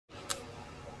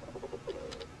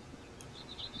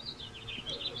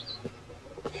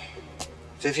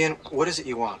Vivian, what is it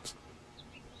you want?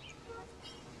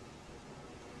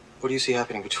 What do you see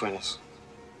happening between us?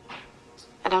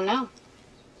 I don't know.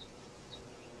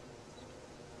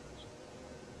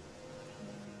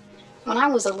 When I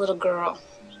was a little girl,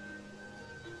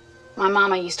 my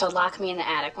mama used to lock me in the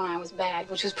attic when I was bad,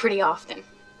 which was pretty often.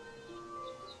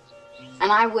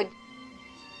 And I would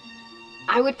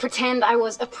pretend I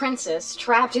was a princess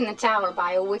trapped in the tower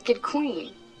by a wicked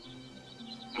queen.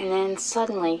 And then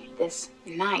suddenly, this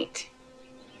knight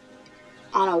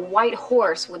on a white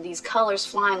horse with these colors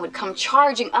flying would come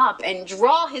charging up and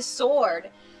draw his sword.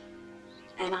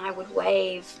 And I would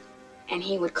wave, and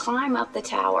he would climb up the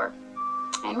tower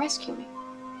and rescue me.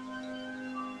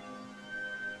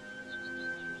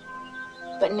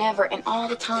 But never in all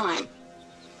the time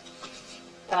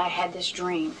that I had this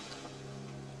dream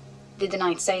did the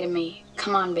knight say to me,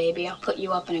 "Come on, baby, I'll put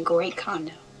you up in a great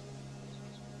condo."